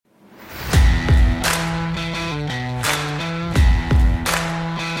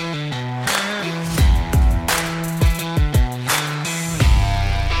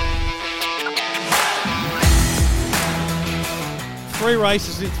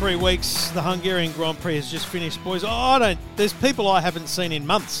races in 3 weeks. The Hungarian Grand Prix has just finished, boys. There's people I haven't seen in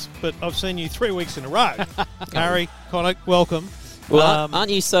months, but I've seen you 3 weeks in a row. Harry, Connor, welcome. Well,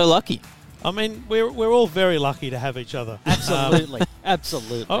 aren't you so lucky? I mean, we're all very lucky to have each other. Absolutely.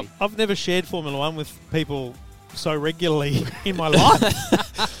 Absolutely. I've never shared Formula One with people so regularly in my life.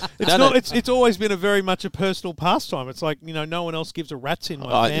 It's always been very much a personal pastime. It's like, no one else gives a rat's in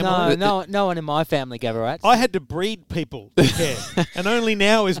my family. No one in my family gave a rat's. I had to breed people to care. And only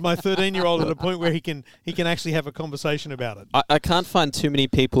now is my 13-year-old at a point where he can actually have a conversation about it. I can't find too many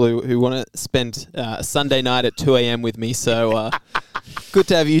people who want to spend a Sunday night at 2 a.m. with me, so good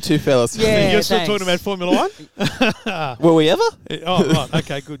to have you two fellas. Yeah, you're still talking about Formula One? Were we ever? Oh,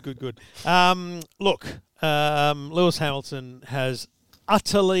 right. Okay, good. Look, Lewis Hamilton has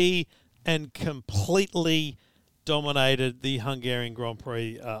utterly and completely dominated the Hungarian Grand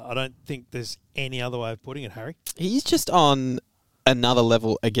Prix. I don't think there's any other way of putting it, Harry. He's just on another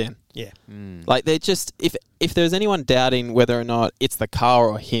level again. Yeah. Like, they're just, if there's anyone doubting whether or not it's the car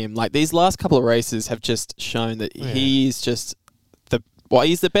or him, like, these last couple of races have just shown that he's just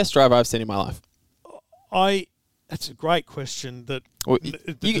he's the best driver I've seen in my life. That's a great question that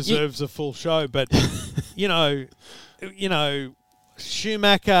you deserves a full show, but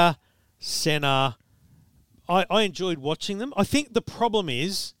Schumacher, Senna, I enjoyed watching them. I think the problem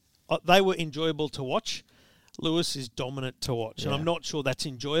is they were enjoyable to watch. Lewis is dominant to watch, and I'm not sure that's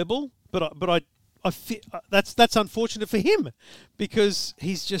enjoyable. But I feel that's unfortunate for him because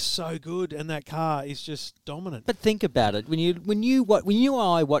he's just so good, and that car is just dominant. But think about it: when you and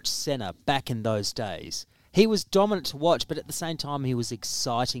I watched Senna back in those days, he was dominant to watch, but at the same time, he was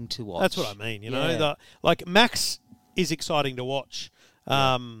exciting to watch. That's what I mean. Like Max is exciting to watch.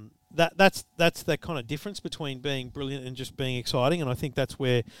 That's the kind of difference between being brilliant and just being exciting, and I think that's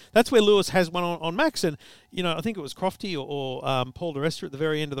where Lewis has one on Max. And I think it was Crofty or Paul di Resta at the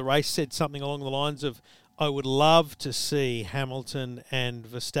very end of the race said something along the lines of, "I would love to see Hamilton and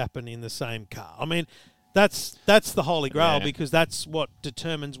Verstappen in the same car." I mean, that's the holy grail because that's what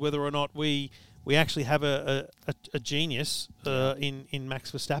determines whether or not we actually have a genius in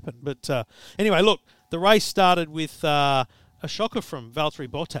Max Verstappen. But anyway, look, the race started with a shocker from Valtteri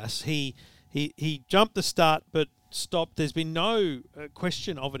Bottas. He jumped the start but stopped. There's been no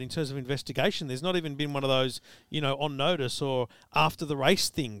question of it in terms of investigation. There's not even been one of those, on notice or after the race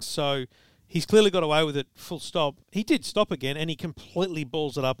things. So he's clearly got away with it full stop. He did stop again, and he completely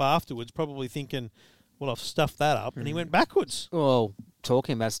balls it up afterwards, probably thinking, well, I've stuffed that up, and he went backwards. Well,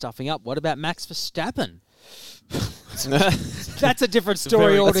 talking about stuffing up, what about Max Verstappen? That's a different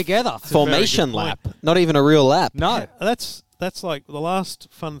story altogether. Formation lap, not even a real lap. No. That's like the last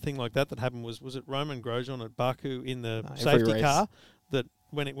fun thing like that happened was it Roman Grosjean at Baku in the safety car that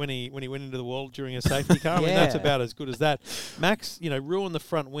when he went into the wall during a safety car. I mean, that's about as good as that. Max, ruined the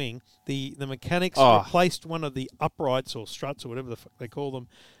front wing. The mechanics replaced one of the uprights or struts or whatever the fuck they call them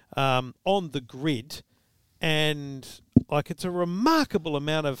on the grid, and it's a remarkable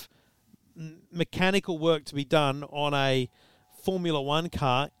amount of mechanical work to be done on a Formula One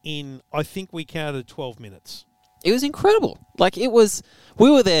car in, I think we counted 12 minutes. It was incredible. We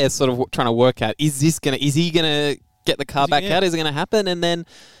were there sort of trying to work out, is he going to get the car back out? Is it going to happen? And then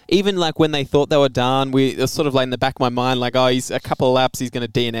even when they thought they were done, it was sort of in the back of my mind, he's a couple of laps, he's going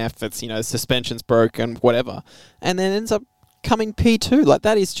to DNF, it's, suspension's broken, whatever. And then ends up coming P2.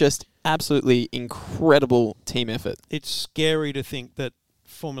 That is just absolutely incredible team effort. It's scary to think that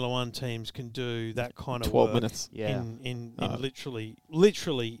Formula One teams can do that kind of 12 work minutes. In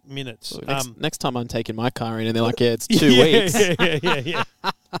literally minutes. So next time I'm taking my car in and they're like, it's 2 weeks. Yeah.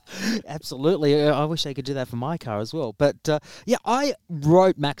 Absolutely. I wish they could do that for my car as well. But I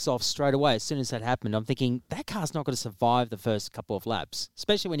wrote Max off straight away as soon as that happened. I'm thinking that car's not going to survive the first couple of laps,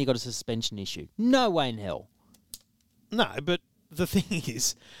 especially when you got a suspension issue. No way in hell. No, but the thing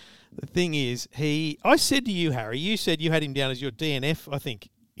is, I said to you, Harry, you said you had him down as your DNF, I think,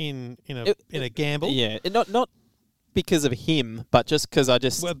 in a gamble. Yeah, not because of him, but just because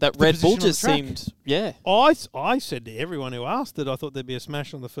that Red Bull just seemed, I said to everyone who asked that I thought there'd be a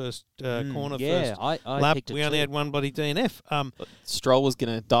smash on the first corner, first lap. We only had one bloody DNF. Stroll was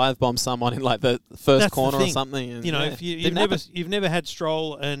going to dive bomb someone in the first corner or something. And, if you've never had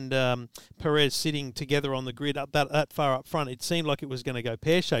Stroll and Perez sitting together on the grid up that far up front, it seemed like it was going to go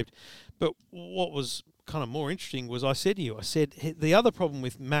pear-shaped. But what was kind of more interesting was I said the other problem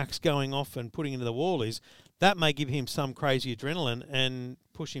with Max going off and putting into the wall is that may give him some crazy adrenaline and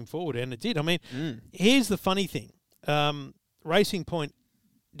push him forward, and it did. I mean, here's the funny thing. Racing Point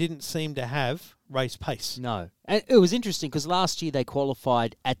didn't seem to have race pace. No. And it was interesting because last year they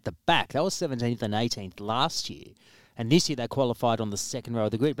qualified at the back. That was 17th and 18th last year. And this year they qualified on the second row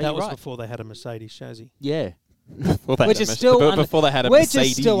of the grid. But That you're was right. before they had a Mercedes chassis. Yeah. Before they Which had is a still under, before they had a we're Mercedes.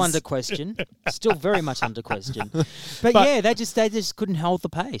 just still under question. Still very much under question. But yeah, they just couldn't hold the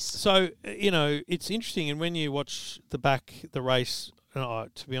pace. So, it's interesting. And when you watch the race,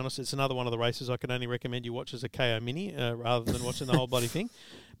 to be honest, it's another one of the races I can only recommend you watch as a KO Mini rather than watching the whole bloody thing.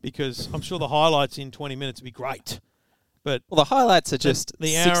 Because I'm sure the highlights in 20 minutes would be great. But Well, the highlights are just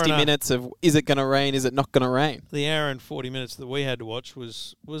the hour 60 and a- minutes of is it going to rain, is it not going to rain? the hour and 40 minutes that we had to watch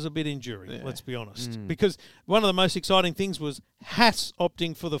was a bit enduring, Yeah. let's be honest. Because one of the most exciting things was Haas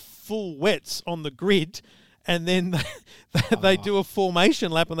opting for the full wets on the grid, and then they do a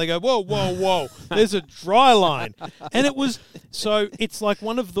formation lap and they go, whoa, there's a dry line. And it's like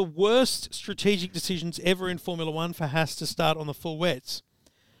one of the worst strategic decisions ever in Formula One for Haas to start on the full wets.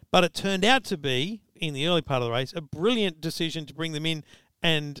 But it turned out to be, in the early part of the race, a brilliant decision to bring them in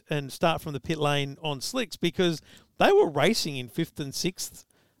and start from the pit lane on slicks, because they were racing in 5th and 6th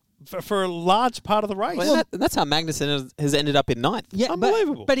for a large part of the race. Well, that's how Magnussen has ended up in 9th. Yeah,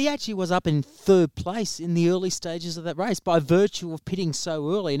 Unbelievable. But he actually was up in 3rd place in the early stages of that race by virtue of pitting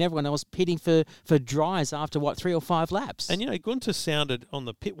so early, and everyone else pitting for dries after, 3 or 5 laps. And, Gunter sounded on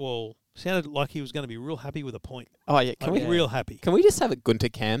the pit wall, sounded like he was going to be real happy with a point. Oh yeah, Real happy. Can we just have a Gunter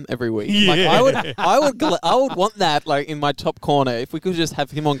cam every week? Yeah. Like, I would want that like in my top corner if we could just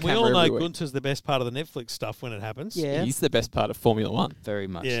have him on We camera all know every week. Gunter's the best part of the Netflix stuff when it happens. Yeah. He's the best part of Formula One. Very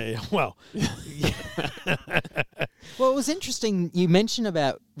much. Yeah. Well, Well, it was interesting you mentioned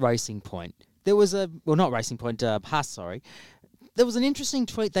about Racing Point. There was not Racing Point, Haas, sorry. There was an interesting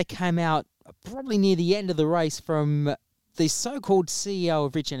tweet that came out probably near the end of the race from the so-called CEO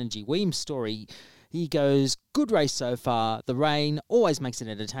of Rich Energy, William Story. He goes, good race so far. The rain always makes it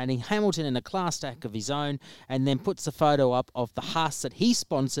entertaining. Hamilton in a class stack of his own, and then puts a photo up of the Haas that he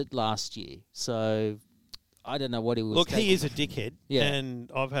sponsored last year. So I don't know what he was look, taking. he is a dickhead, Yeah.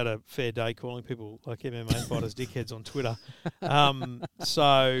 and I've had a fair day calling people like MMA fighters dickheads on Twitter.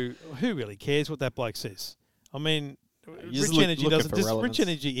 So who really cares what that bloke says? I mean, You're just Rich Energy looking doesn't. for Does relevance. Rich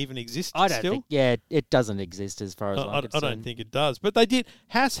Energy even exist I don't still? think. Yeah, it doesn't exist as far as I'm I concerned. don't think it does. But they did.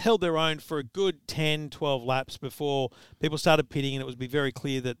 Haas held their own for a good 10, 12 laps before people started pitting, and it would be very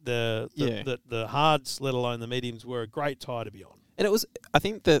clear that the hards, let alone the mediums, were a great tyre to be on. And it was, I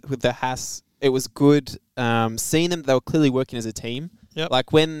think that with the Haas, it was good seeing them. They were clearly working as a team. Yep.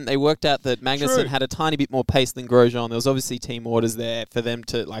 Like when they worked out that Magnussen True. had a tiny bit more pace than Grosjean, there was obviously team orders there for them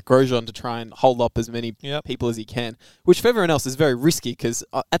to, like Grosjean, to try and hold up as many people as he can, which for everyone else is very risky because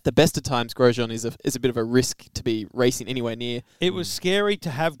at the best of times, Grosjean is a bit of a risk to be racing anywhere near. It was scary to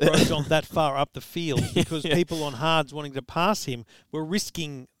have Grosjean that far up the field because people on hards wanting to pass him were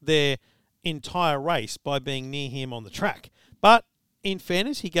risking their entire race by being near him on the track. But in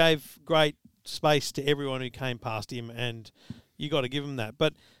fairness, he gave great space to everyone who came past him, and you got to give him that.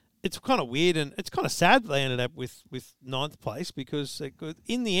 But it's kind of weird, and it's kind of sad that they ended up with 9th place because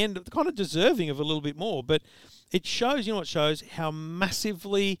in the end, they're kind of deserving of a little bit more. But it shows, it shows how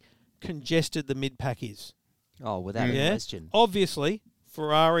massively congested the mid-pack is. Oh, without a question. Obviously,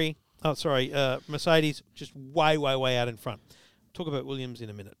 Mercedes just way, way, way out in front. Talk about Williams in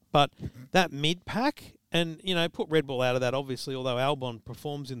a minute. But that mid-pack, and, put Red Bull out of that, obviously, although Albon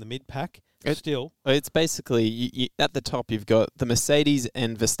performs in the mid-pack still. It's basically, you, at the top, you've got the Mercedes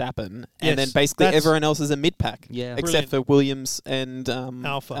and Verstappen, and then basically that's- everyone else is a mid-pack, except Brilliant. for Williams and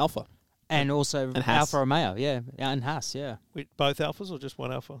Alpha. And also And Haas. Alfa Romeo, and Haas, yeah. Both Alphas or just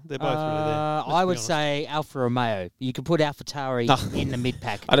one Alpha? They're both really there. I would say Alfa Romeo. You could put AlphaTauri in the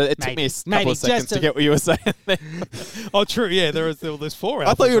mid-pack. It took me a couple of seconds to get what you were saying there. Oh, true, yeah. There's 4 Alphas,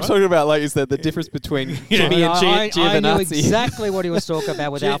 I thought you were right? talking about, like you said, the difference between Jimmy and I knew Giovinazzi. exactly what he was talking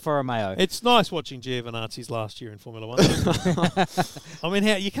about with Alfa Romeo. It's nice watching Giovinazzi's last year in Formula 1. I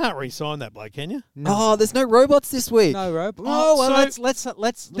mean, you can't re-sign that bloke, can you? Oh, there's no robots this week. No robot. Oh, Oh, well, so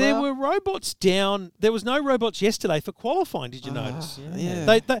let's. There were robots down. There was no robots yesterday for qualifying. Did you notice? Yeah.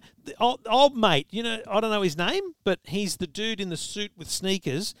 The old mate, I don't know his name, but he's the dude in the suit with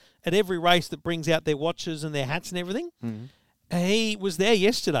sneakers at every race that brings out their watches and their hats and everything. Mm-hmm. He was there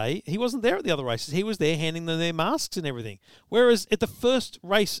yesterday. He wasn't there at the other races. He was there handing them their masks and everything. Whereas at the first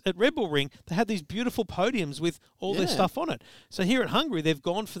race at Red Bull Ring, they had these beautiful podiums with all their stuff on it. So here at Hungary, they've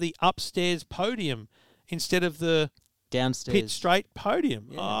gone for the upstairs podium instead of the downstairs. Pit straight podium.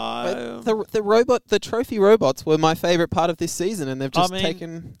 But the trophy robots were my favourite part of this season, and they've just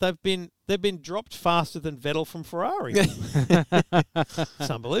taken. They've been dropped faster than Vettel from Ferrari. It's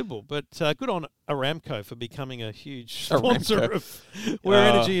unbelievable. But good on Aramco for becoming a huge sponsor of where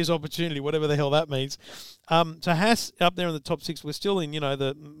energy is opportunity, whatever the hell that means. So Haas up there in the top 6. We're still in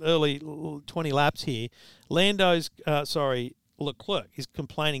the early 20 laps here. Leclerc is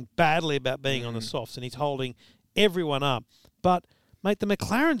complaining badly about being on the softs, and he's holding everyone up. But, mate, the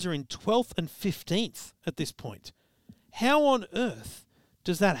McLarens are in 12th and 15th at this point. How on earth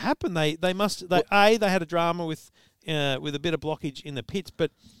does that happen? They had a drama with a bit of blockage in the pits,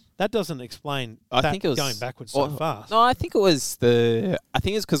 but that doesn't explain going backwards so fast. No, I think it's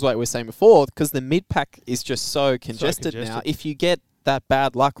because, like we were saying before, because the mid-pack is just so congested now. If you get that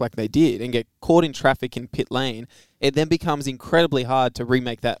bad luck like they did and get caught in traffic in pit lane, it then becomes incredibly hard to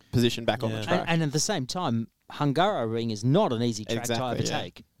remake that position back on the track. And at the same time, Hungaroring is not an easy track to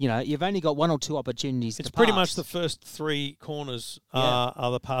overtake. Yeah. You've only got 1 or 2 opportunities to pass. It's pretty much the first 3 corners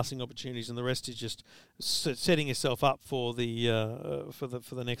are the passing opportunities, and the rest is just setting yourself up for the for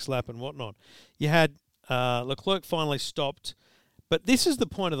the next lap and whatnot. You had Leclerc finally stopped, but this is the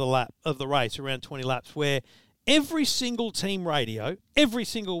point of the race, around 20 laps, where every single team radio, every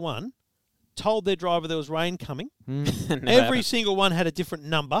single one, told their driver there was rain coming. Every single one had a different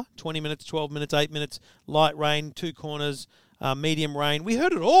number, 20 minutes, 12 minutes, 8 minutes, light rain, 2 corners, medium rain. We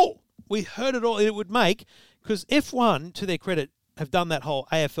heard it all. It would make, because F1, to their credit, have done that whole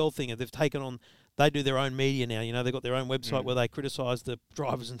AFL thing. They've taken on, they do their own media now. They've got their own website where they criticise the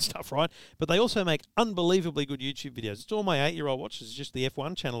drivers and stuff, right? But they also make unbelievably good YouTube videos. It's all my 8-year-old watches. It's just the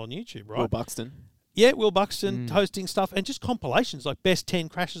F1 channel on YouTube, right? Will Buxton. Yeah, Will Buxton hosting stuff, and just compilations like best 10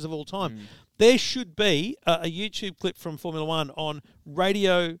 crashes of all time. There should be a YouTube clip from Formula One on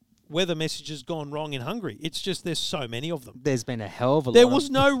radio weather messages gone wrong in Hungary. It's just there's so many of them. There's been a hell of a lot. There was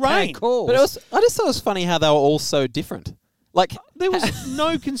no rain. But I just thought it was funny how they were all so different. Like there was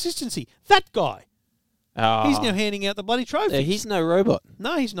no consistency. That guy. He's now handing out the bloody trophy. Yeah, he's no robot.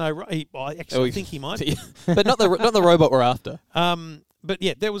 No, he's no. I actually think he might be. But not the robot we're after. But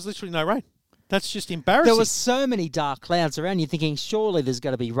yeah, there was literally no rain. That's just embarrassing. There were so many dark clouds around. You're thinking, surely there's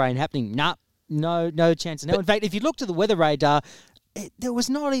going to be rain happening. Nah, no chance. In fact, if you looked at the weather radar, there was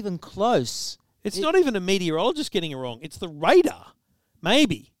not even close. It's not even a meteorologist getting it wrong. It's the radar.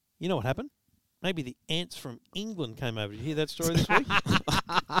 Maybe. You know what happened? Maybe the ants from England came over. Did you hear that story this week?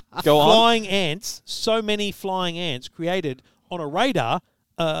 Go on. Flying ants. So many flying ants created on a radar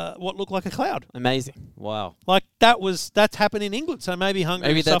what looked like a cloud. Amazing. Wow. Like that's happened in England. So maybe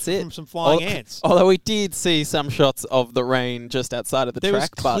Hungary suffered from some flying ants. Although we did see some shots of the rain just outside of the track. There was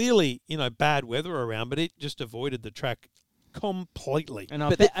clearly, bad weather around, but it just avoided the track completely. And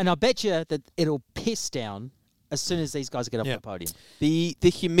I bet you that it'll piss down as soon as these guys get off the podium. The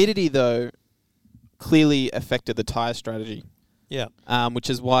humidity, though, clearly affected the tyre strategy. Yeah. Which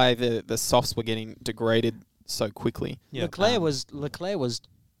is why the softs were getting degraded so quickly. Yeah. Leclerc was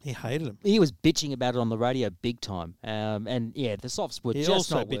he hated him. He was bitching about it on the radio big time. And the softs were just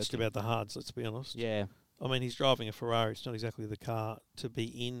not working. He also bitched about the hards, let's be honest. Yeah. I mean, he's driving a Ferrari. It's not exactly the car to be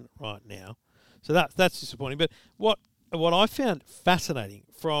in right now. So that's disappointing. But what I found fascinating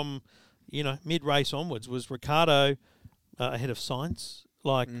from, mid-race onwards was Ricciardo ahead of Sainz,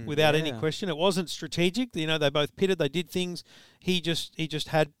 without any question. It wasn't strategic. They both pitted. They did things. He just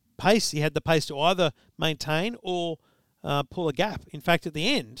had pace. He had the pace to either maintain or pull a gap. In fact, at the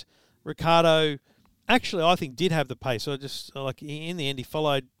end, Ricciardo actually, I think, did have the pace. So just in the end, he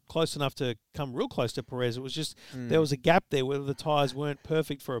followed close enough to come real close to Perez. It was just there was a gap there where the tyres weren't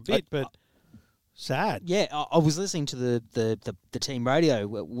perfect for a bit, but sad. Yeah, I was listening to the team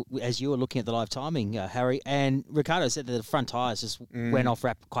radio as you were looking at the live timing, Harry, and Ricciardo said that the front tyres just went off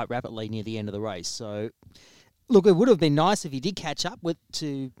quite rapidly near the end of the race. So, look, it would have been nice if he did catch up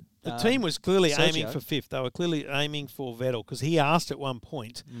to. The team was clearly Sergio. aiming for fifth. They were clearly aiming for Vettel because he asked at one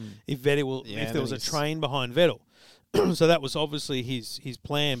point if there was a train behind Vettel. So that was obviously his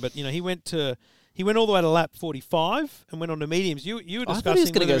plan. But he went all the way to lap 45 and went on to mediums. You were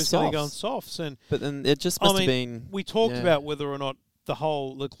discussing whether he was going to go on softs, but then it just must have been. We talked about whether or not the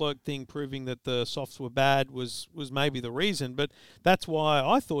whole Leclerc thing proving that the softs were bad was maybe the reason, but that's why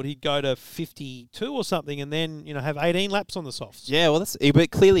I thought he'd go to 52 or something and then have 18 laps on the softs. Yeah, well, but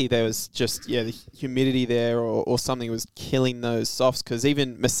clearly there was just the humidity there or something was killing those softs because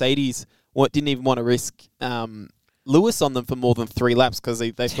even Mercedes didn't even want to risk Lewis on them for more than 3 laps because they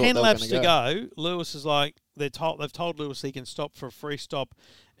thought they were going to go. 10 laps to go. Lewis is they've told Lewis he can stop for a free stop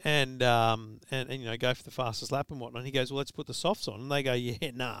and go for the fastest lap and whatnot. He goes, well, let's put the softs on. And they go,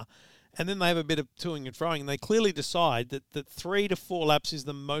 yeah, nah. and then they have a bit of toing and froing, and they clearly decide that 3 to 4 laps is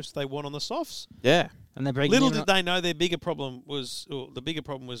the most they want on the softs. Yeah. And they bring Little did they know the bigger problem was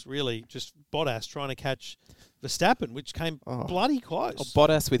really just Bottas trying to catch Verstappen, which came bloody close.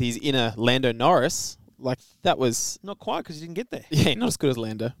 Bottas with his inner Lando Norris, like that was Not quite, because he didn't get there. yeah, not as good as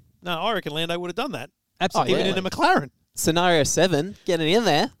Lando. No, I reckon Lando would have done that. absolutely. Even in a McLaren. Scenario 7, getting in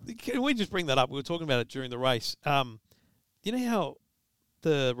there. Can we just bring that up? We were talking about it during the race. You know how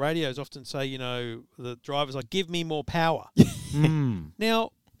the radios often say, the drivers like, give me more power.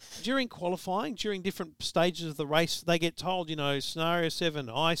 Now, during qualifying, during different stages of the race, they get told, scenario 7,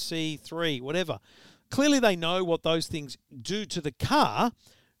 IC3, whatever. Clearly they know what those things do to the car.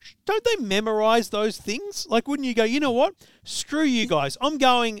 Don't they memorize those things? Like, wouldn't you go, you know what? Screw you guys. I'm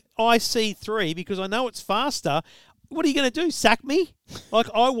going IC3 because I know it's faster. What are you going to do? Sack me? Like,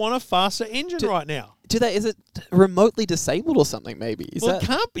 I want a faster engine right now. Is it remotely disabled or something maybe? It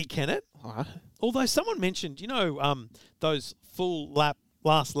can't be, can it? All right. Although someone mentioned, those full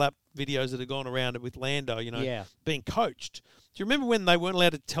last lap videos that have gone around with Lando, being coached. Do you remember when they weren't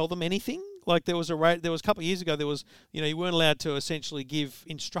allowed to tell them anything? Like there was a couple of years ago, you weren't allowed to essentially give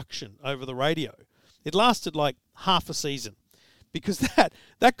instruction over the radio. It lasted like half a season because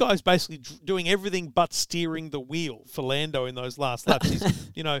that guy's basically doing everything but steering the wheel for Lando in those last laps.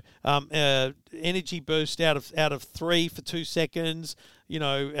 He's, energy boost out of 3 for 2 seconds,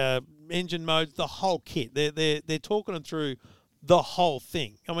 engine modes, the whole kit. They're talking them through the whole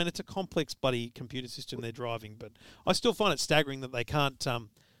thing. I mean, it's a complex bloody computer system they're driving, but I still find it staggering that they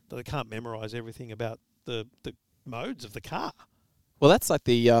can't memorize everything about the modes of the car. Well, that's like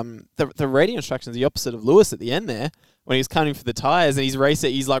the radio instructions, the opposite of Lewis at the end there. When he's coming for the tyres and he's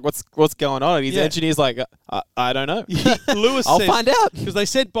racing, he's like, what's going on? And his engineer's like, I don't know. Lewis I'll find out. Because they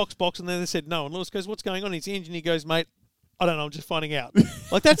said box, and then they said no. And Lewis goes, what's going on? And his engineer goes, mate, I don't know, I'm just finding out.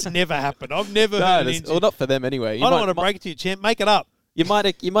 Like, that's never happened. I've never heard an engineer. Well, not for them anyway. I don't want to break it to you, champ. Make it up. You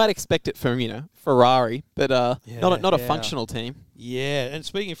might expect it from, Ferrari, but not a functional team. Yeah, and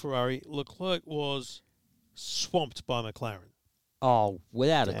speaking of Ferrari, Leclerc was swamped by McLaren. Oh,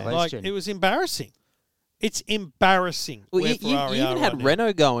 without a question. Like, it was embarrassing. It's embarrassing. Well, where you Ferrari even had right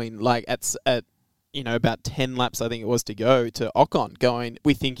Renault going like at about 10 laps I think it was to go to Ocon going,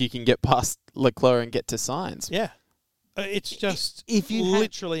 we think you can get past Leclerc and get to Sainz. Yeah. It's just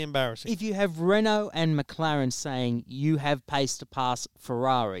literally embarrassing. If you have Renault and McLaren saying you have pace to pass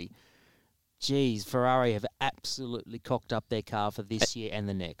Ferrari, geez, Ferrari have absolutely cocked up their car for this year and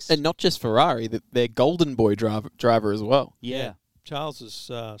the next. And not just Ferrari, their golden boy driver as well. Yeah. Charles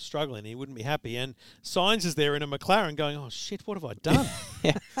is struggling. He wouldn't be happy. And Sainz is there in a McLaren going, oh, shit, what have I done?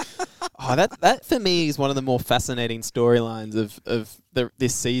 Oh, that for me is one of the more fascinating storylines of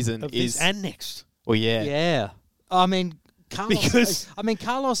this season. And next. Well, yeah. Yeah. I mean,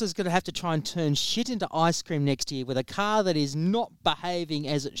 Carlos is going to have to try and turn shit into ice cream next year with a car that is not behaving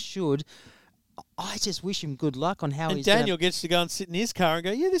as it should. I just wish him good luck on how and he's Daniel gets to go and sit in his car and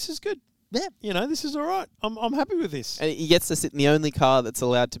go, yeah, this is good. Yeah. This is all right. I'm happy with this. And he gets to sit in the only car that's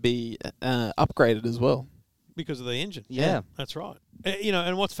allowed to be upgraded as well. Because of the engine. Yeah. That's right.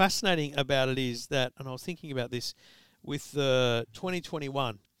 And what's fascinating about it is that, and I was thinking about this, with the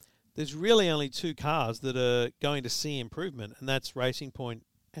 2021, there's really only 2 cars that are going to see improvement, and that's Racing Point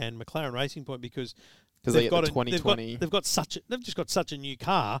and McLaren Racing Point because they got 2020. They've just got such a new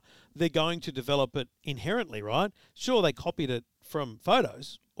car. They're going to develop it inherently, right? Sure, they copied it from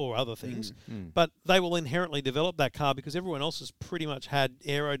photos or other things, but they will inherently develop that car because everyone else has pretty much had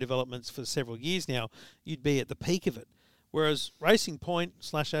aero developments for several years now. You'd be at the peak of it. Whereas Racing Point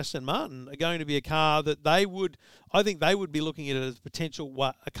 / Aston Martin are going to be a car that I think they would be looking at it as potential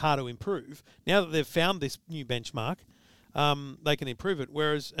a car to improve. Now that they've found this new benchmark, they can improve it.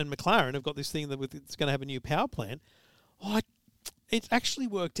 Whereas, and McLaren have got this thing that it's going to have a new power plant. It's actually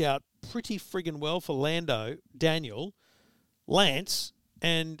worked out pretty friggin' well for Lando, Daniel, Lance,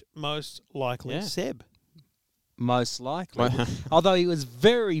 and most likely Seb. Most likely. Although he was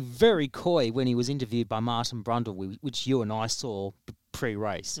very, very coy when he was interviewed by Martin Brundle, which you and I saw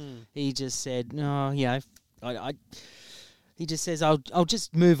pre-race. He just said, no, he just says, I'll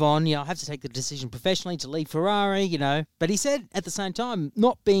just move on. I'll have to take the decision professionally to leave Ferrari, But he said at the same time,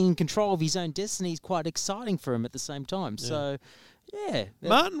 not being in control of his own destiny is quite exciting for him at the same time. Yeah. So, yeah.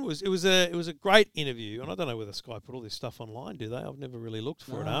 Martin it was a great interview, and I don't know whether Sky put all this stuff online, do they? I've never really looked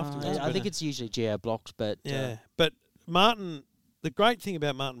for it afterwards. I think it's usually geo-blocked, but... Yeah, but Martin, the great thing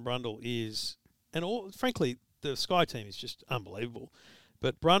about Martin Brundle is, frankly, the Sky team is just unbelievable.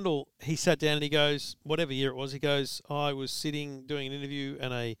 But Brundle, he sat down and he goes, whatever year it was, he goes, I was sitting doing an interview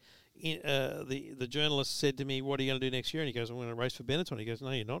and a the journalist said to me, "What are you going to do next year?" And he goes, "I'm going to race for Benetton." He goes,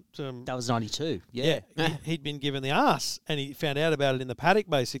 "No, you're not." That was 92. Yeah. He'd been given the arse, and he found out about it in the paddock,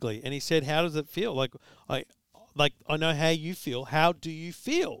 basically. And he said, "How does it feel? I know how you feel. How do you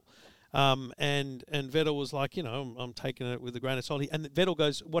feel?" And Vettel was like, I'm taking it with a grain of salt. And Vettel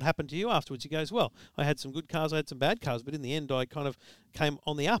goes, "What happened to you afterwards?" He goes, "Well, I had some good cars, I had some bad cars, but in the end, I kind of came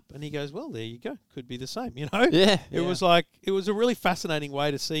on the up." And he goes, "Well, there you go. Could be the same, Yeah. It was a really fascinating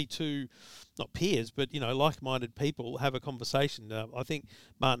way to see two, not peers, but like-minded people have a conversation. I think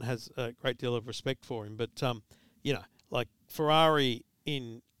Martin has a great deal of respect for him, but like Ferrari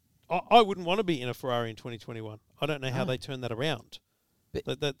I wouldn't want to be in a Ferrari in 2021. I don't know how they turn that around.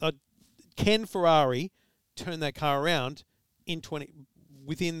 Can Ferrari turn that car around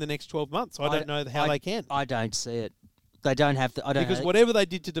within the next 12 months? I don't know how they can. I don't see it. They don't have the. Because whatever they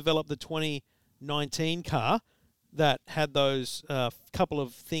did to develop the 2019 car that had those couple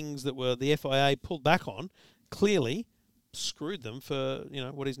of things that were the FIA pulled back on, clearly screwed them for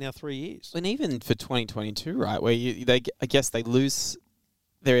what is now 3 years. And even for 2022, right, where I guess they lose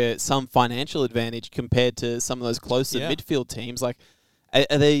some financial advantage compared to some of those closer midfield teams. Like,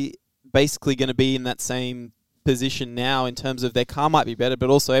 are they basically going to be in that same position now in terms of their car might be better, but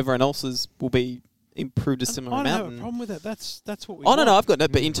also everyone else's will be improved a similar amount? I don't have a problem with that. That's what we. No, I've got no.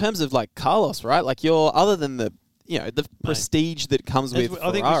 But in terms of like Carlos, right? Like other than the the prestige that comes with Ferrari.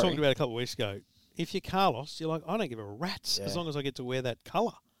 I think we talked about it a couple of weeks ago. If you're Carlos, you're like, I don't give a rat's as long as I get to wear that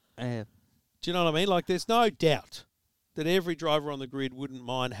colour. Yeah. Do you know what I mean? Like, there's no doubt that every driver on the grid wouldn't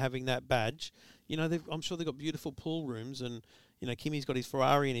mind having that badge. I'm sure they've got beautiful pool rooms and. Kimi's got his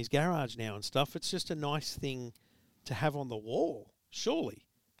Ferrari in his garage now and stuff. It's just a nice thing to have on the wall, surely.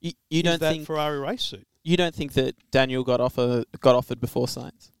 You don't that think Ferrari race suit? You don't think that Daniel got offered before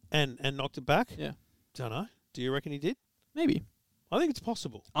Sainz and knocked it back? Yeah. Don't know. Do you reckon he did? Maybe. I think it's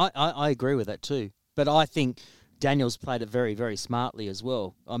possible. I agree with that too. But I think Daniel's played it very, very smartly as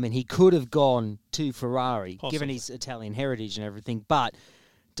well. I mean, he could have gone to Ferrari, given his Italian heritage and everything. But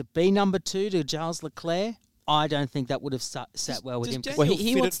to be number 2 to Charles Leclerc, I don't think that would have sat well with him. Well,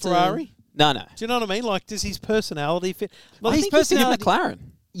 he wants Ferrari. No. Do you know what I mean? Like, does his personality fit? Like, his personality, McLaren.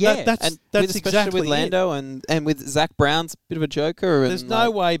 Yeah, that's especially with Lando and with Zach Brown's a bit of a joker. There's no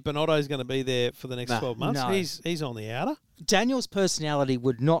way Binotto's going to be there for the next 12 months. No. He's on the outer. Daniel's personality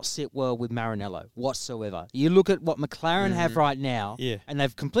would not sit well with Maranello whatsoever. You look at what McLaren have right now, and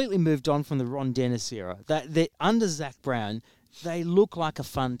they've completely moved on from the Ron Dennis era. Under Zach Brown, they look like a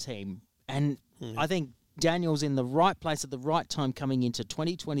fun team, and I think Daniel's in the right place at the right time coming into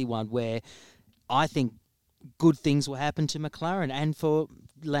 2021, where I think good things will happen to McLaren and for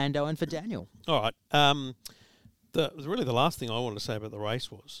Lando and for Daniel. All right. Really the last thing I wanted to say about the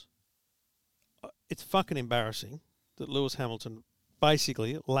race was it's fucking embarrassing that Lewis Hamilton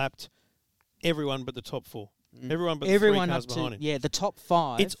basically lapped everyone but the top 4. Everyone but the 3 cars behind him. Yeah, the top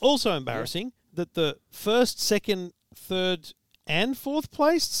 5. It's also embarrassing that the first, second, third and fourth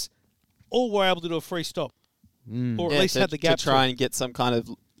placed all were able to do a free stop. Or at least had the gap. To try and get some kind of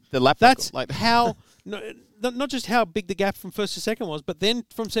the lap That's record. Like how, not just how big the gap from first to second was, but then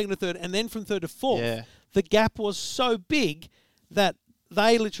from second to third and then from third to fourth. Yeah. The gap was so big that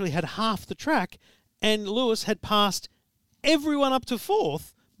they literally had half the track and Lewis had passed everyone up to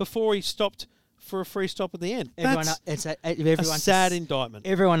fourth before he stopped for a free stop at the end. That's a sad indictment.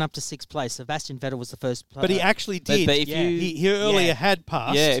 Everyone up to 6th place. Sebastian Vettel was the first player. But he actually did. But if he earlier had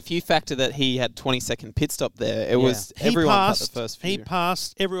passed. Yeah, if you factor that he had 20-second pit stop there, it was everyone but the first few. He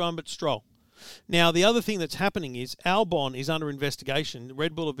passed everyone but Stroll. Now, the other thing that's happening is Albon is under investigation.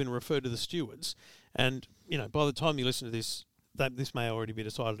 Red Bull have been referred to the stewards. And, by the time you listen to this, this may already be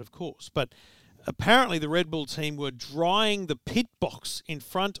decided, of course. But apparently the Red Bull team were drying the pit box in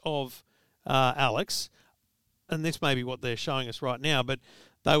front of Alex, and this may be what they're showing us right now, but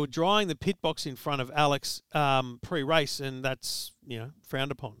they were drying the pit box in front of Alex pre-race, and that's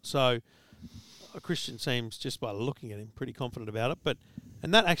frowned upon. So Christian seems, just by looking at him, pretty confident about it.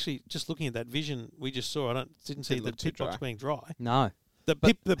 And that actually, just looking at that vision we just saw, didn't see the pit box being dry. No.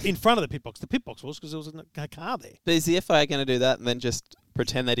 In front of the pit box. The pit box was because there was a car there. But is the FIA going to do that and then just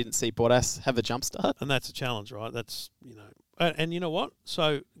pretend they didn't see Bottas have a jump start? And that's a challenge, right? That's, and you know what?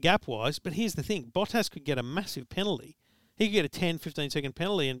 So, gap-wise, but here's the thing. Bottas could get a massive penalty. He could get a 10, 15-second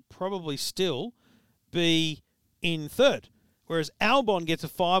penalty and probably still be in third. Whereas Albon gets a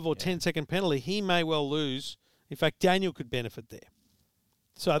 5 or 10-second penalty, he may well lose. In fact, Daniel could benefit there.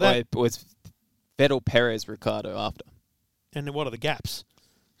 So that it was Vettel, Perez, Ricciardo after. And then what are the gaps?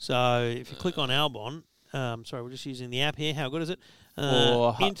 So if you click on Albon, sorry, we're just using the app here. How good is it?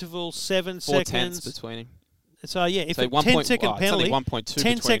 Interval 7 4 seconds. tenths between him. So yeah, if So a 1 10 point- second oh, it's only penalty, 1.2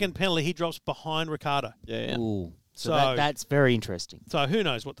 10 between- second penalty, he drops behind Ricciardo. Yeah. Ooh. So So- that's very interesting. So who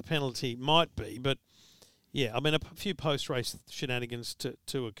knows what the penalty might be, but yeah, I mean a few post-race shenanigans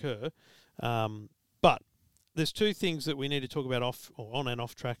to occur, but there's two things that we need to talk about on and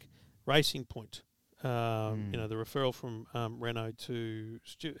off track. Racing Point, the referral from Renault to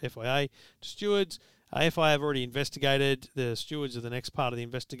FIA to stewards. FIA have already investigated. The stewards are the next part of the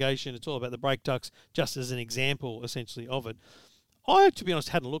investigation. It's all about the brake ducts, just as an example, essentially, of it. I, to be honest,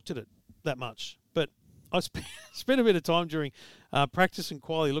 hadn't looked at it that much, but I spent a bit of time during practice and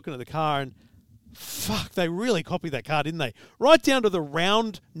quali looking at the car, and fuck, they really copied that car, didn't they? Right down to the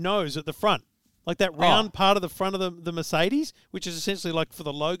round nose at the front. Like that round part of the front of the Mercedes, which is essentially like for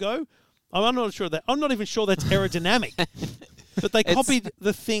the logo. I'm not sure that. I'm not even sure that's aerodynamic. But they copied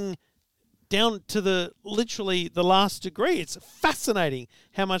the thing down to literally the last degree. It's fascinating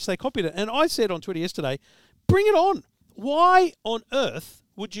how much they copied it. And I said on Twitter yesterday, bring it on. Why on earth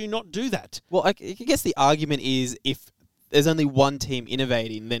would you not do that? Well, I guess the argument is if there's only one team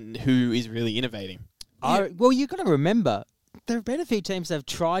innovating, then who is really innovating? Well, you've got to remember, there have been a few teams that have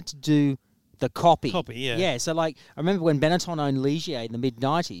tried to do the copy. Yeah. Yeah, so like, I remember when Benetton owned Ligier in the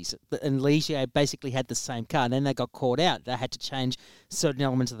mid-90s, and Ligier basically had the same car, and then they got caught out. They had to change certain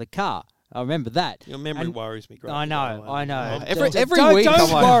elements of the car. I remember that. Your memory worries me greatly. I know. Every don't week,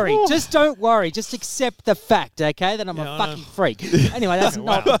 don't I'm worry. like, Just don't worry. Just accept the fact, okay, that I'm a fucking freak. Anyway, that's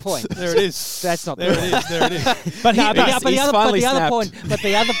not the point. There it is. That's not There the it point. is. There it is. But finally the other snapped. point. But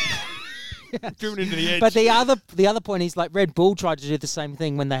the other. Driven into the edge. But the other point is, like, Red Bull tried to do the same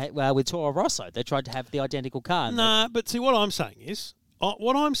thing when they with Toro Rosso. They tried to have the identical car. Nah, but see, what I'm saying is,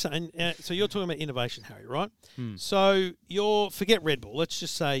 so you're talking about innovation, Harry, right? So forget Red Bull. Let's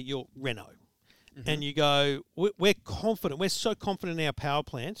just say you're Renault. And you go, we're confident. We're so confident in our power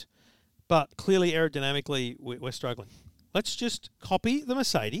plant, but clearly aerodynamically we're struggling. Let's just copy the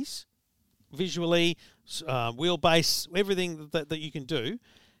Mercedes, visually, wheelbase, everything that you can do.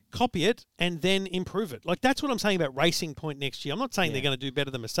 Copy it and then improve it. Like, that's what I'm saying about Racing Point next year. I'm not saying they're going to do better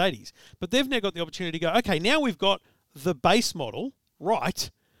than Mercedes, but they've now got the opportunity to go, okay, now we've got the base model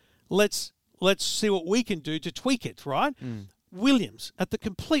right. Let's see what we can do to tweak it, right? Williams, at the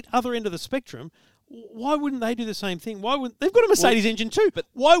complete other end of the spectrum, why wouldn't they do the same thing? They've got a Mercedes engine too, but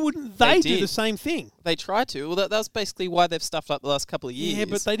why wouldn't they do the same thing? They tried to. Well, that was basically why they've stuffed up the last couple of years. Yeah,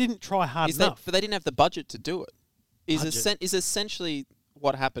 but they didn't try hard enough. But they didn't have the budget to do it. Is essentially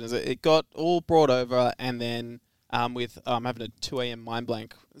what happened. Is it got all brought over, and then I'm having a 2 a.m. mind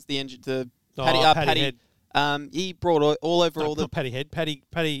blank. It's the engine, Paddy Head. He brought all over all the Paddy Head, Paddy.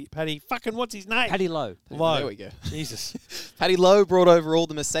 Fucking what's his name? Paddy Lowe. There we go. Jesus. Paddy Lowe brought over all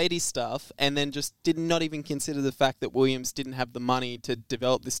the Mercedes stuff, and then just did not even consider the fact that Williams didn't have the money to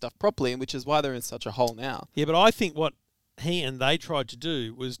develop this stuff properly, and which is why they're in such a hole now. Yeah, but I think what he and they tried to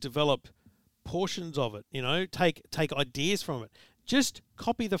do was develop portions of it. Take ideas from it. Just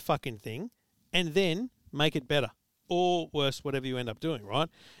copy the fucking thing, and then make it better. Or worse, whatever you end up doing, right?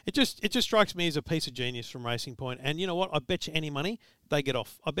 It just strikes me as a piece of genius from Racing Point. And you know what? I bet you any money they get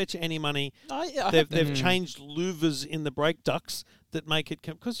off. I bet you any money they've changed louvers in the brake ducts that make it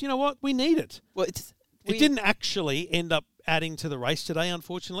because you know what? We need it. Well, it didn't actually end up adding to the race today,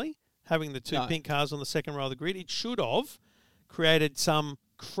 unfortunately. Having the two pink cars on the second row of the grid, it should have created some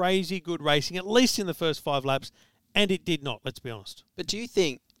crazy good racing, at least in the first 5 laps, and it did not. Let's be honest. But do you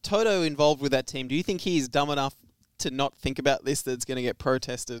think Toto involved with that team? Do you think he is dumb enough to not think about this, that it's going to get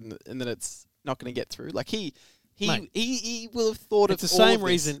protested and that it's not going to get through? Like he will have thought it's of the same all of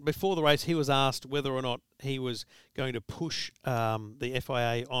reason. Before the race, he was asked whether or not he was going to push the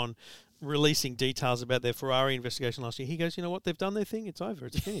FIA on releasing details about their Ferrari investigation last year. He goes, you know what, they've done their thing, it's over,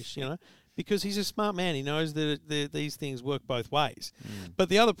 it's finished, because he's a smart man. He knows that these things work both ways. But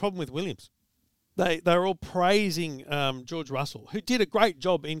the other problem with Williams, they're all praising George Russell, who did a great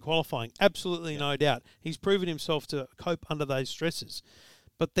job in qualifying, absolutely no doubt. He's proven himself to cope under those stresses.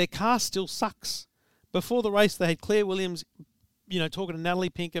 But their car still sucks. Before the race, they had Claire Williams, talking to Natalie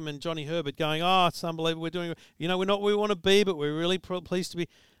Pinkham and Johnny Herbert going, it's unbelievable, we're doing, we're not where we want to be, but we're really pleased to be.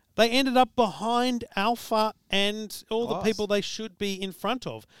 They ended up behind Alpha and all the people they should be in front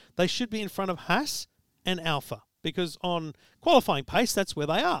of. They should be in front of Haas and Alpha, because on qualifying pace, that's where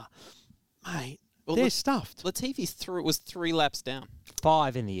they are. Mate, they're stuffed. Latifi was 3 laps down.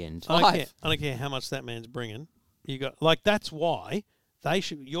 5 in the end. I don't care how much that man's bringing. That's why they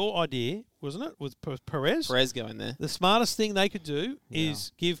should. Your idea, wasn't it, with Perez? Perez going there. The smartest thing they could do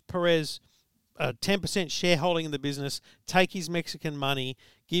is give Perez a 10% shareholding in the business, take his Mexican money,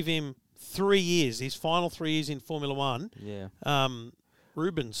 give him 3 years, his final 3 years in Formula One. Yeah.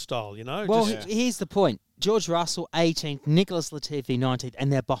 Rubens style, you know. Well, Just- here's the point. George Russell, 18th, Nicholas Latifi, 19th,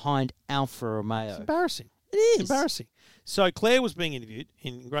 and they're behind Alfa Romeo. it's embarrassing. It is. It's embarrassing. So Claire was being interviewed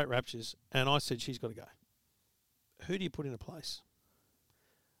in great raptures, and I said she's got to go. Who do you put in a place?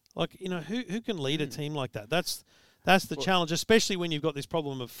 Like, you know, who can lead a team like that? That's the challenge, especially when you've got this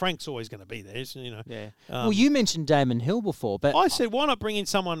problem of Frank's always going to be there. So, you know. Yeah. Well, you mentioned Damon Hill before, but I said, why not bring in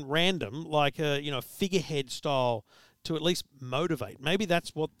someone random, like a figurehead style, to at least motivate? Maybe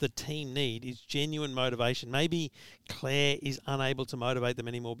that's what the team need, is genuine motivation. Maybe Claire is unable to motivate them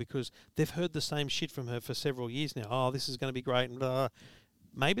anymore because they've heard the same shit from her for several years now. Oh, this is going to be great, and blah.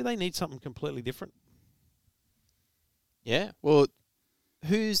 Maybe they need something completely different. Yeah. Well,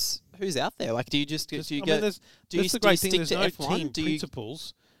 who's out there? Like, do you just do you I go? mean, do you that's the great thing. stick There's to no F1? team Do you?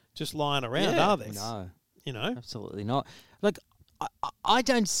 principles just lying around, Yeah. are there? no, You know, absolutely not. Look, I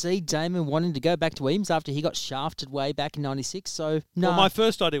don't see Damon wanting to go back to Williams after he got shafted way back in '96. So no, well, my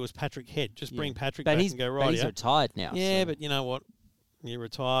first idea was Patrick Head. Just bring Patrick but back he's and go but right. he's retired now. Yeah, so but you know what? You're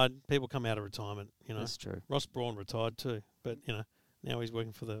retired. People come out of retirement. You know, that's true. Ross Brawn retired too, but you know now he's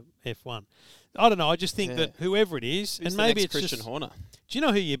working for the F1. I don't know. I just think that whoever it is, Who's and the maybe next it's Christian just. Horner. Do you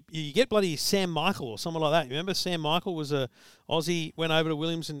know who you get? Bloody Sam Michael or someone like that. You remember Sam Michael was a Aussie, went over to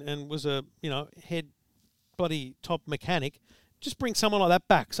Williams and was a head bloody top mechanic. Just bring someone like that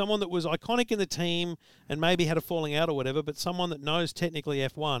back. Someone that was iconic in the team and maybe had a falling out or whatever, but someone that knows technically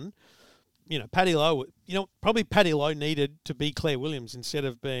F1. You know, Paddy Lowe. You know, probably Paddy Lowe needed to be Claire Williams instead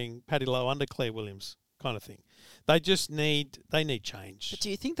of being Paddy Lowe under Claire Williams, kind of thing. They just need change. But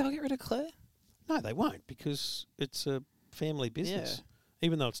do you think they'll get rid of Claire? No, they won't, because it's a family business.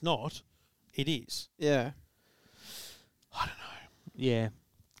 Even though it's not, it is. Yeah. I don't know. Yeah,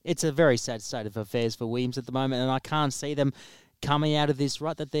 it's a very sad state of affairs for Williams at the moment, and I can't see them coming out of this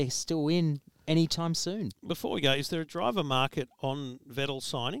rut that they're still in anytime soon. Before we go, is there a driver market on Vettel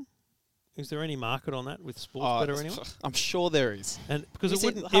signing? Is there any market on that with Sportsbet or anyone? I'm sure there is. And because You it see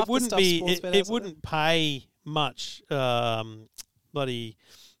wouldn't, half it the wouldn't stuff be, Sportsbet it has on wouldn't pay much, bloody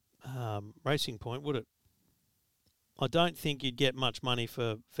Racing Point, would it? I don't think you'd get much money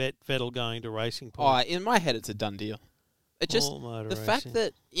for Vettel going to Racing Point. In my head, it's a done deal. It just All motor the racing. fact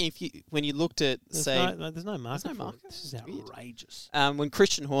that when you looked at There's say there's no market. no for it. market? This is It's weird. outrageous. when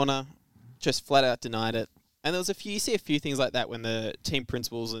Christian Horner just flat out denied it, and there was you see a few things like that when the team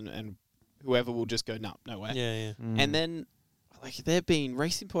principals and whoever will just go no way. Yeah. And then like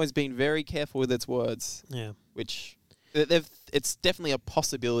Racing Point's been very careful with its words, Yeah. which it's definitely a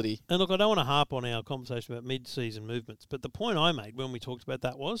possibility. And look, I don't want to harp on our conversation about mid-season movements, but the point I made when we talked about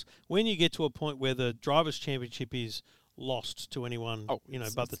that was when you get to a point where the Drivers' Championship is lost to anyone,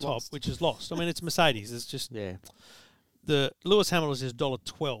 but the top, lost. which is lost. I mean, it's Mercedes. It's just Yeah. Lewis Hamilton is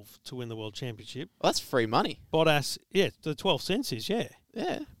 $1.12 to win the World Championship. Well, that's free money. Bottas, the 12 cents is, Yeah.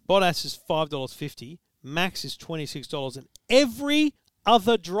 Bottas is $5.50. Max is $26, and every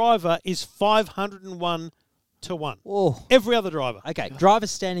other driver is 501 to 1. Oh. Every other driver. Okay, driver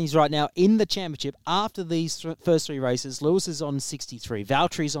standings right now in the championship after these first three races. Lewis is on 63.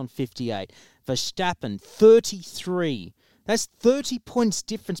 Valtteri's on 58. Verstappen, 33. That's 30 points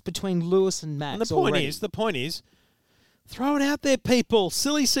difference between Lewis and Max. And the point is, throw it out there, people.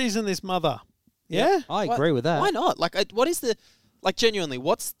 Silly season, this mother. Yeah? I agree with that. Why not? What is genuinely,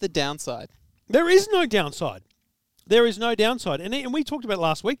 what's the downside? There is no downside. There is no downside. And we talked about it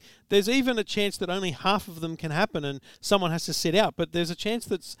last week. There's even a chance that only half of them can happen and someone has to sit out. But there's a chance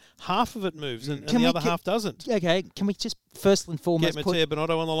that half of it moves and the other half doesn't. Okay, can we just first and foremost Get Matteo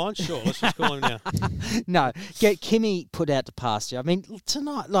Binotto on the line? Sure, let's just call him now. No, get Kimi put out to pasture. I mean,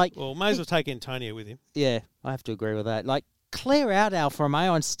 tonight, Well, may as well take Antonio with him. Yeah, I have to agree with that. Clear out Alfa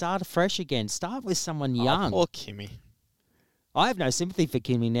Romeo and start afresh again. Start with someone young. Poor Kimi. I have no sympathy for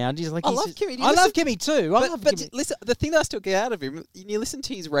Kimi now. I love Kimi. I love Kimi too. But listen, the thing that I still get out of him, you listen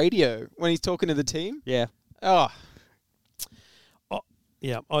to his radio when he's talking to the team. Yeah. Oh.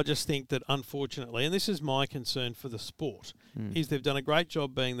 Yeah, I just think that unfortunately, and this is my concern for the sport, is they've done a great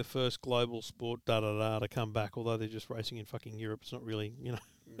job being the first global sport to come back, although they're just racing in fucking Europe. It's not really,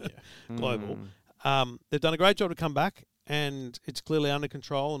 global. They've done a great job to come back, and it's clearly under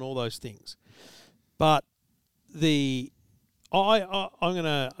control and all those things. But I'm going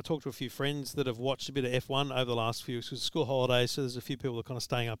to talk to a few friends that have watched a bit of F1 over the last few weeks because school holidays, so there's a few people that are kind of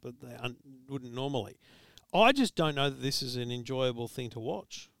staying up that they wouldn't normally. I just don't know that this is an enjoyable thing to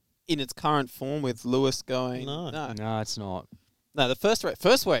watch. In its current form with Lewis going... No, it's not. No, the first race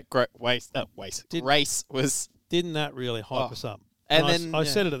was... Didn't that really hype us up? And then I yeah.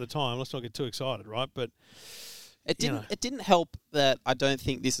 said it at the time, let's not get too excited, right? But It didn't help that I don't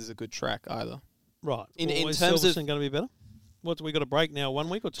think this is a good track either. right. In is terms of- Silverstone going to be better? What do we got a break now? 1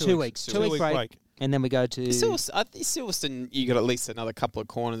 week or 2 2 weeks? weeks. 2 week break. And then we go to... Silverstone, you got at least another couple of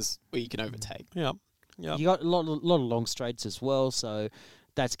corners where you can overtake. Yeah. Yeah. You got a lot of long straights as well, so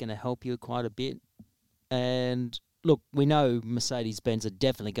that's going to help you quite a bit. And look, we know Mercedes-Benz are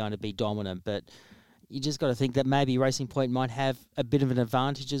definitely going to be dominant, but you just got to think that maybe Racing Point might have a bit of an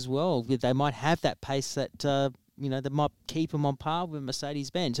advantage as well. They might have that pace that that might keep them on par with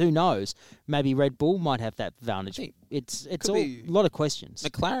Mercedes-Benz. Who knows? Maybe Red Bull might have that advantage. It's all a lot of questions.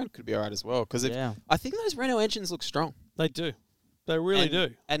 McLaren could be all right as well because I think those Renault engines look strong. They do. They really do.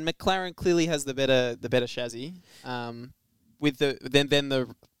 And McLaren clearly has the better chassis, with the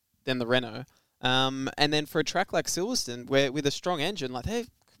Renault. And then for a track like Silverstone, where with a strong engine, like they could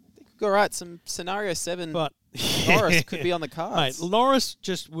go right. Some scenario 7, but Norris could be on the cards. Mate, Norris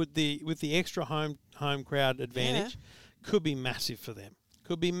just with the extra home crowd advantage could be massive for them.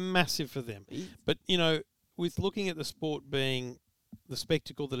 But with looking at the sport being the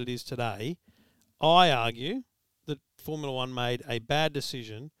spectacle that it is today, I argue that Formula One made a bad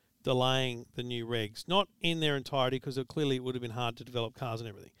decision delaying the new regs, not in their entirety because clearly it would have been hard to develop cars and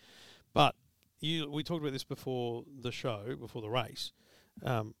everything. But we talked about this before the race.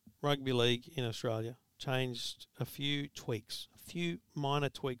 Rugby league in Australia changed a few minor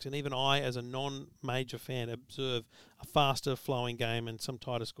tweaks, and even I, as a non-major fan, observe a faster flowing game and some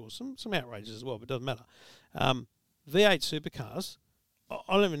tighter scores, some outrages as well, but it doesn't matter. V8 supercars,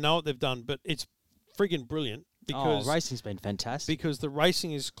 I don't even know what they've done, but it's friggin' brilliant. Because racing's been fantastic. Because the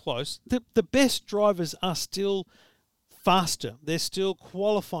racing is close. The best drivers are still faster. They're still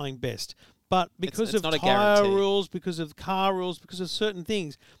qualifying best. But because of tyre rules, because of car rules, because of certain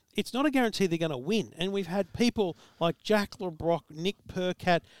things, it's not a guarantee they're going to win. And we've had people like Jack LeBrock, Nick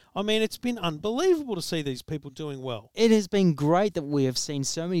Percat. I mean, it's been unbelievable to see these people doing well. It has been great that we have seen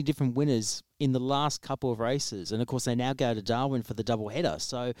so many different winners in the last couple of races. And, of course, they now go to Darwin for the doubleheader.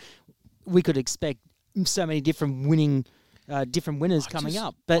 So we could expect so many different winners coming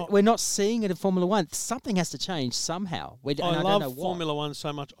up. But we're not seeing it in Formula One. Something has to change somehow. I don't know what. Formula One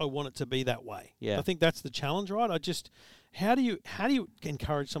so much, I want it to be that way. Yeah. I think that's the challenge, right? How do you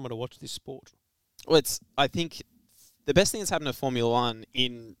encourage someone to watch this sport? Well, I think the best thing that's happened to Formula One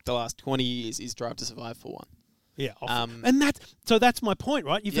in the last 20 years is Drive to Survive for one. Yeah. And that's my point,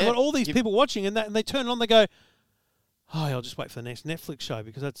 right? You've got all these people watching and they turn on, they go, I'll just wait for the next Netflix show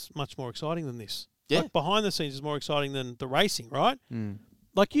because that's much more exciting than this. Yeah. Like behind the scenes is more exciting than the racing, right? Mm.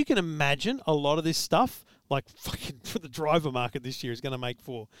 Like you can imagine a lot of this stuff, like fucking for the driver market this year is going to make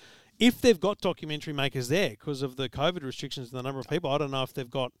for, if they've got documentary makers there because of the COVID restrictions and the number of people. I don't know if they've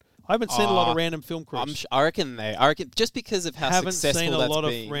got. I haven't seen a lot of random film crews. I reckon just because of how successful seen a that's lot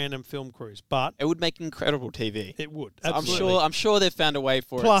been, of random film crews, but it would make incredible TV. It would. So absolutely. I'm sure they've found a way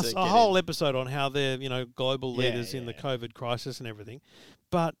for Plus it. Plus a whole episode on how they're global leaders in the COVID crisis and everything,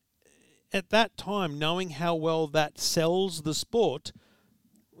 but. At that time, knowing how well that sells the sport,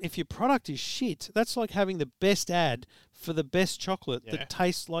 if your product is shit, that's like having the best ad for the best chocolate that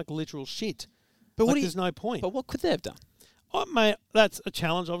tastes like literal shit. But there's no point. But what could they have done? Mate, that's a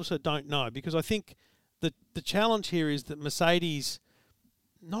challenge. Obviously, I don't know because I think the challenge here is that Mercedes,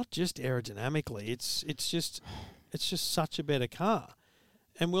 not just aerodynamically, it's just such a better car.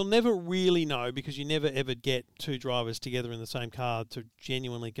 And we'll never really know because you never ever get two drivers together in the same car to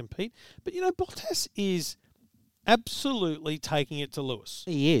genuinely compete. But, Bottas is absolutely taking it to Lewis.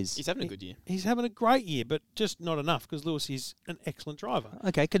 He is. He's having a good year. He's having a great year, but just not enough because Lewis is an excellent driver.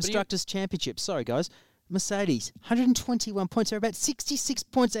 Okay, Constructors' Championship. Sorry, guys. Mercedes, 121 points. They're about 66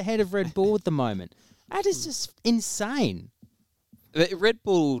 points ahead of Red Bull at the moment. That is just insane. Red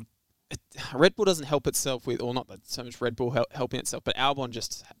Bull doesn't help itself with, or not that so much Red Bull helping itself, but Albon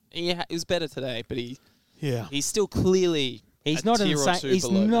he was better today, but he's still clearly he's not in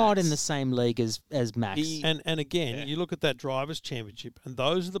the same league as Max. And again, you look at that drivers' championship, and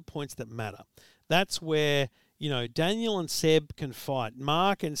those are the points that matter. That's where Daniel and Seb can fight,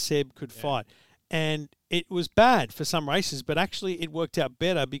 Mark and Seb could fight, and it was bad for some races, but actually it worked out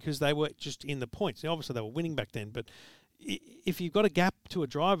better because they were just in the points. Now, obviously they were winning back then, but if you've got a gap to a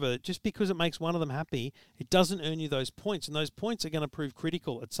driver, just because it makes one of them happy, it doesn't earn you those points. And those points are going to prove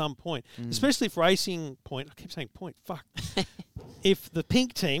critical at some point, especially if Racing Point, I keep saying point, fuck. If the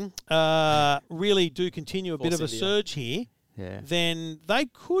pink team really do continue a bit of a surge here, then they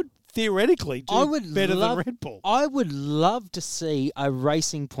could theoretically do better than Red Bull. I would love to see a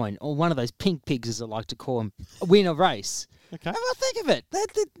Racing Point, or one of those pink pigs as I like to call them, win a race. Okay. Well, think of it.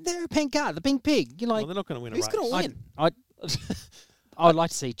 They're a pink car, the pink pig. You're like, well, they're not going to win a race. race. Who's going to win? I'd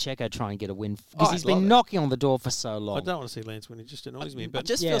like to see Checo try and get a win because he's been knocking on the door for so long. I don't want to see Lance win. It just annoys me. But I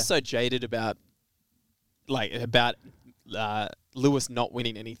just feel so jaded about like about Lewis not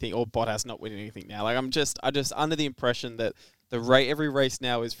winning anything or Bottas not winning anything now. Like I'm just under the impression that every race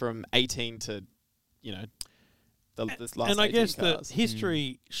now is from 18 to, this last. And I 18 guess cars. that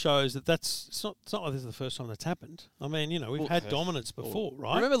history shows that it's not like this is the first time that's happened. I mean, we've had dominance before,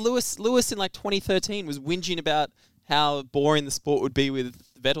 right? Remember Lewis in like 2013 was whinging about how boring the sport would be with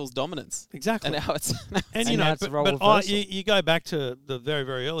Vettel's dominance. Exactly. And now it's and you go back to the very,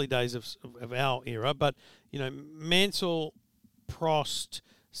 very early days of our era, but Mansell, Prost,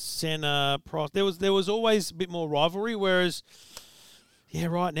 Senna, there was always a bit more rivalry, whereas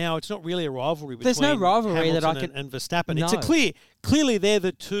right now it's not really a rivalry between There's no rivalry Hamilton that I can and Verstappen. No. It's clearly they're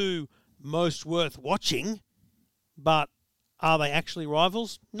the two most worth watching, but are they actually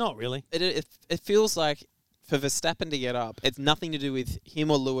rivals? Not really. It feels like for Verstappen to get up, it's nothing to do with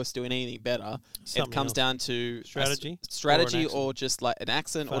him or Lewis doing anything better. Something it comes else. down to Strategy or just like an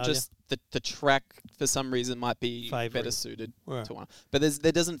accident, Failure. or just the track for some reason might be better suited to one. But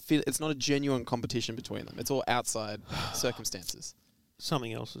there doesn't feel it's not a genuine competition between them. It's all outside circumstances.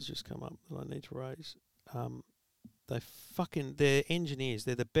 Something else has just come up that I need to raise. They're engineers.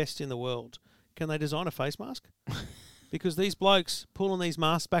 They're the best in the world. Can they design a face mask? Because these blokes pulling these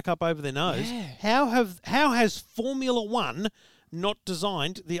masks back up over their nose. Yeah. How has Formula One not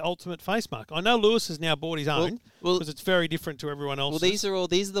designed the ultimate face mask? I know Lewis has now bought his own because it's very different to everyone else's. Well,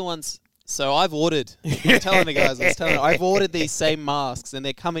 these are the ones. So I've ordered. I'm telling the guys, I've ordered these same masks, and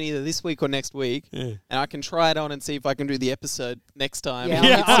they're coming either this week or next week. Yeah. And I can try it on and see if I can do the episode next time.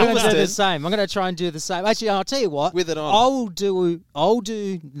 Yeah, I'm going to do the same. I'm going to try and do the same. Actually, I'll tell you what. With it on, I'll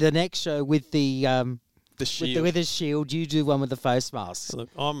do the next show with the shield. With the shield. You do one with the face mask. Look,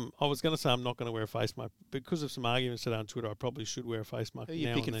 I was going to say I'm not going to wear a face mask because of some arguments today on Twitter. I probably should wear a face mask. Who are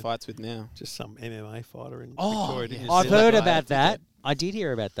you picking fights with now? Just some MMA fighter in Victoria. Yeah. I've heard about that. I did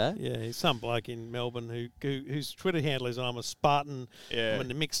hear about that. Yeah, he's some bloke in Melbourne whose Twitter handle is I'm a Spartan. Yeah. I'm in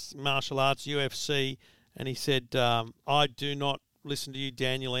the mixed martial arts, UFC, and he said, I do not listen to you,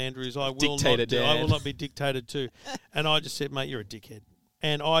 Daniel Andrews. I will not be dictated to. And I just said, mate, you're a dickhead.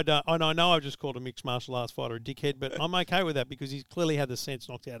 And I know I've just called a mixed martial arts fighter a dickhead, but I'm okay with that because he's clearly had the sense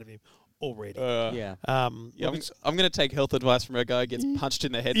knocked out of him already. I'm going to take health advice from a guy who gets punched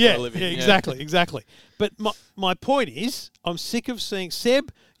in the head for a living. Yeah, exactly. But my point is, I'm sick of seeing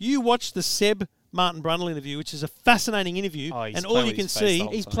Seb. You watch the Seb Martin Brundle interview, which is a fascinating interview, and all you can see,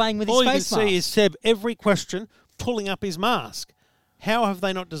 he's playing with his face mask. All you can see is Seb every question pulling up his mask. How have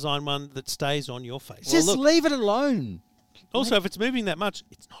they not designed one that stays on your face? Just leave it alone. Also, if it's moving that much,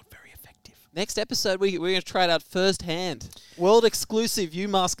 it's not very effective. Next episode, we're going to try it out firsthand. World exclusive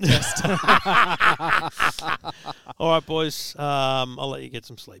mask test. All right, boys. I'll let you get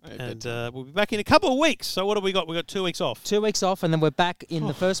some sleep. And we'll be back in a couple of weeks. So what have we got? We've got 2 weeks off. 2 weeks off, and then we're back in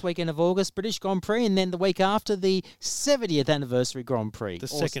the first weekend of August, British Grand Prix, and then the week after, the 70th anniversary Grand Prix. The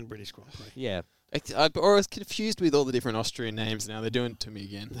second British Grand Prix. Yeah. I was confused with all the different Austrian names now. They're doing it to me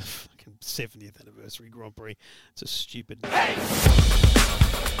again. The fucking 70th anniversary Grand Prix. It's a stupid name.